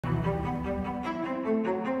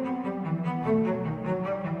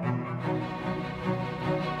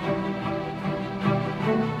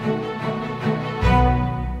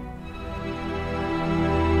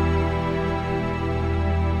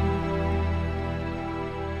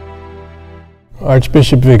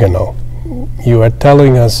Archbishop Viganò, you are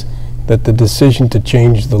telling us that the decision to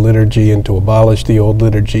change the liturgy and to abolish the old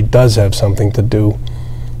liturgy does have something to do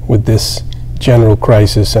with this general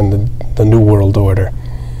crisis and the New World Order.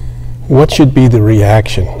 What should be the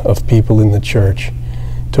reaction of people in the Church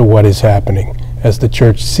to what is happening, as the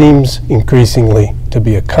Church seems increasingly to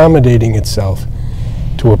be accommodating itself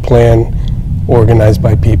to a plan organized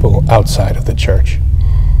by people outside of the Church?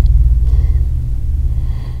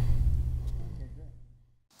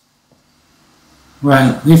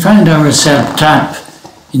 Well, we find ourselves trapped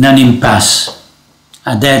in an impasse,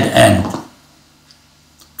 a dead end,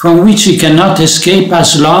 from which we cannot escape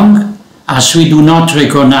as long as we do not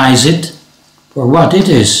recognize it for what it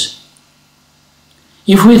is.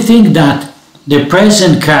 If we think that the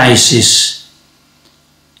present crisis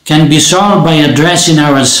can be solved by addressing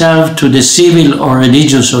ourselves to the civil or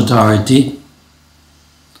religious authority,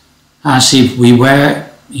 as if we were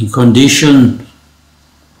in condition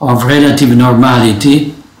of relative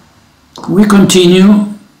normality, we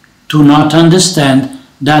continue to not understand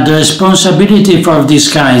that the responsibility for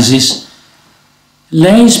this crisis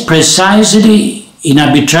lays precisely in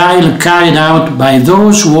a betrayal carried out by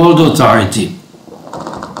those who hold authority.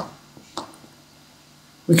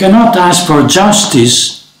 We cannot ask for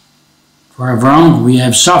justice for a wrong we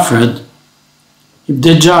have suffered if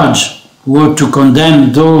the judge who ought to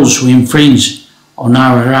condemn those who infringe on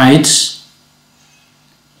our rights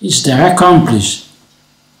is their accomplice.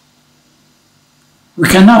 We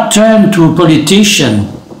cannot turn to a politician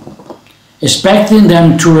expecting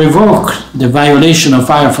them to revoke the violation of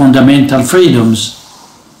our fundamental freedoms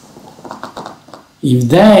if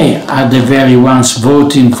they are the very ones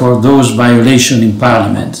voting for those violations in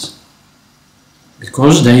Parliament,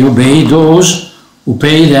 because they obey those who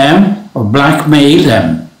pay them or blackmail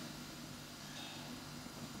them.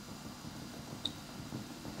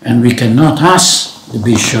 And we cannot ask the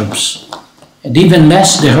bishops, and even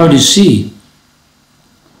less the Holy See,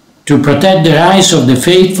 to protect the rights of the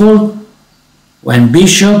faithful when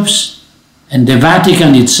bishops and the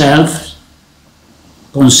Vatican itself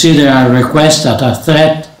consider our request as a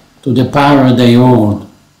threat to the power they hold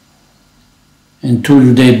and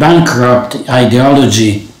to the bankrupt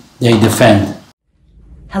ideology they defend.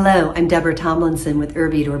 Hello, I'm Deborah Tomlinson with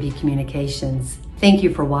Urbi et Orbi Communications. Thank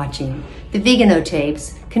you for watching. The Viganò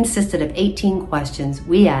Tapes consisted of 18 questions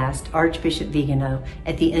we asked Archbishop Viganò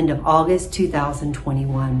at the end of August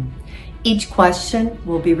 2021. Each question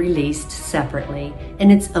will be released separately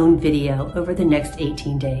in its own video over the next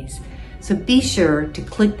 18 days. So be sure to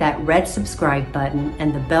click that red subscribe button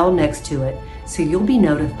and the bell next to it so you'll be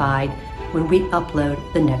notified when we upload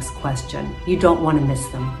the next question. You don't want to miss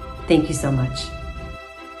them. Thank you so much.